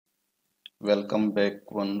Welcome back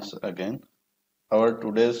once again. Our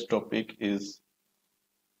today's topic is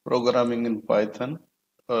programming in Python,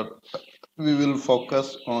 और we will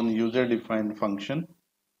focus on user defined function.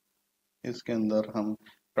 इसके अंदर हम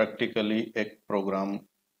practically एक programme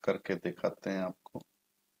करके दिखाते हैं आपको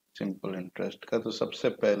सिंपल इंटरेस्ट का। तो सबसे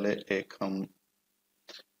पहले एक हम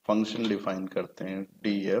फंक्शन डिफाइन करते हैं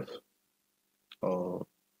df और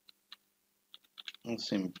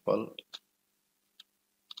सिंपल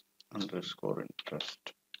अंडरस्कोर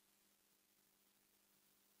इंटरेस्ट।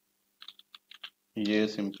 ये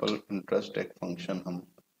सिंपल इंटरेस्ट एक फंक्शन हम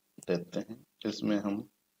देते हैं, इसमें हम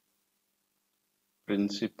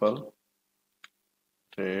प्रिंसिपल,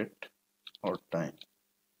 रेट और time,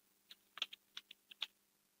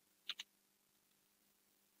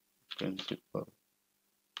 principal,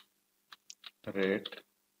 rate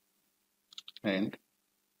and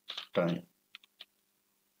time,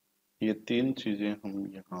 ये तीन चीजें हम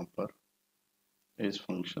यहाँ पर इस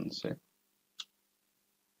फंक्शन से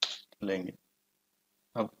लेंगे।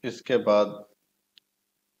 अब इसके बाद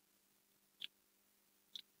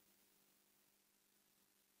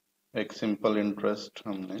एक सिंपल इंटरेस्ट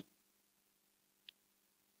हमने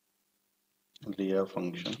लिया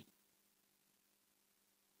फंक्शन,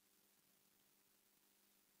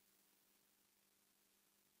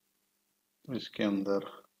 इसके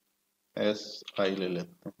अंदर एस आई ले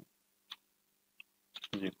लेते हैं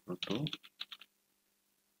equal to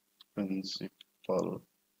principal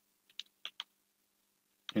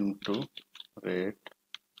into rate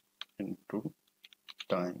into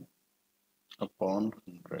time upon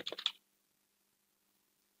 100।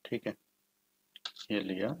 ठीक है, ये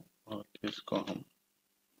लिया और इसको हम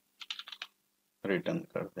रिटर्न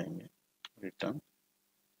कर देंगे, रिटर्न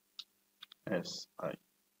एस आई।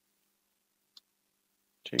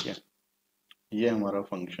 ठीक है, ये हमारा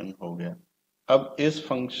फंक्शन हो गया। अब इस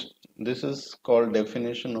function, this is called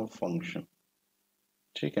definition of function.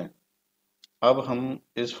 ठीक है, अब हम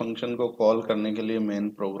इस फंक्शन को कॉल करने के लिए मेन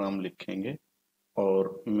प्रोग्राम लिखेंगे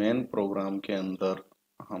और मेन प्रोग्राम के अंदर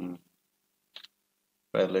हम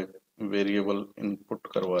पहले वेरिएबल इनपुट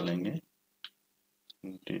करवा लेंगे,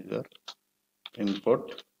 इंटीजर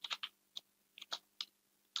इनपुट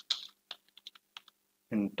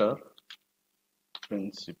इंटर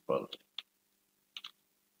प्रिंसिपल।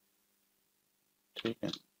 ठीक है,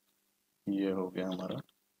 ये हो गया हमारा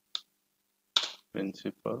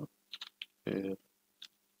प्रिंसिपल। फिर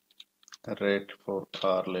रेट फॉर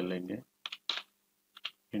आर ले लेंगे,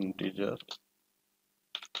 integer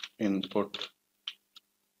input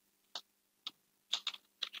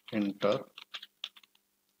inter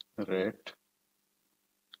rate.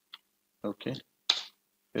 Okay,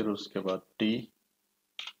 फिर उसके बाद टी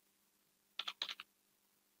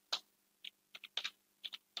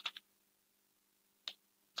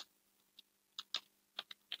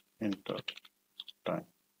इंटर टाइम।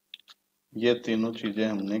 ये तीनों चीजें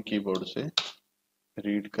हमने कीबोर्ड से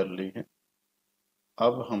रीड कर ली है।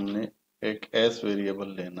 अब हमने एक एस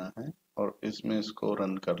वेरिएबल लेना है और इसमें इसको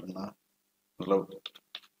रन करना, मतलब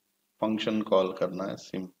फंक्शन कॉल करना है,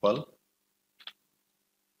 सिंपल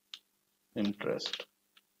इंटरेस्ट।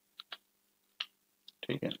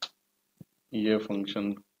 ठीक है, ये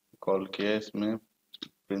फंक्शन कॉल किया, इसमें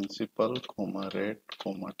principal coma rate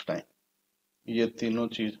coma time, ये तीनों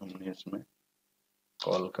चीज हमने इसमें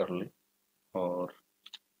कॉल कर ली और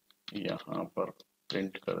यहाँ पर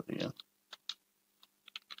प्रिंट कर दिया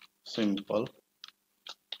simple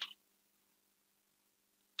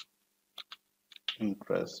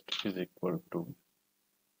interest is equal two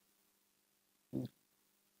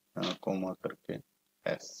comma करके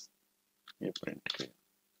एस, ये प्रिंट किया।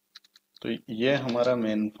 तो ये हमारा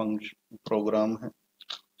मेन फंक्शन प्रोग्राम है।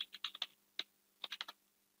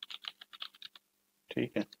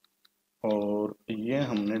 ठीक है, और ये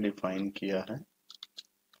हमने डिफाइन किया है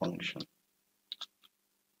फंक्शन।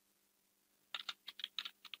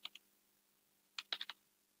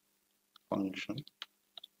 Function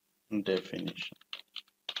definition.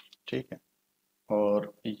 ठीक है,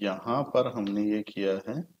 और यहाँ पर हमने ये किया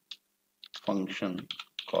है फंक्शन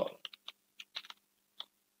कॉल।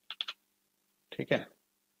 ठीक है,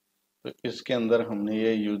 तो इसके अंदर हमने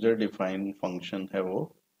ये यूजर डिफाइंड फंक्शन है वो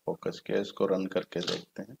फोकस किया। इसको रन करके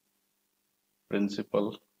देखते हैं। प्रिंसिपल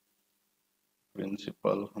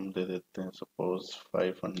प्रिंसिपल हम दे देते हैं suppose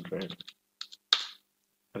 500,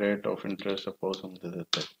 rate of interest suppose हम दे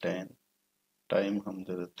देते हैं 10, टाइम हम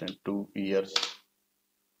दे देते हैं 2 इयर्स।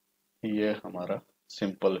 ये हमारा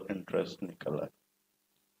सिंपल इंटरेस्ट निकला है।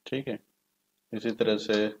 ठीक है, इसी तरह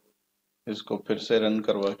से इसको फिर से रन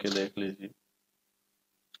करवा के देख लीजिए।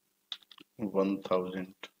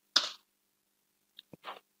 1000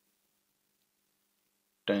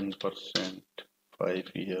 10%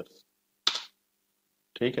 5 years।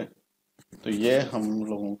 ठीक है, तो ये हम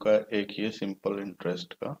लोगों का एक ये सिंपल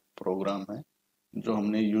इंटरेस्ट का प्रोग्राम है जो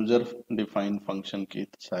हमने यूजर डिफाइंड फंक्शन की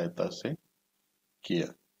सहायता से किया।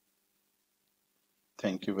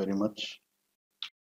 Thank you very much.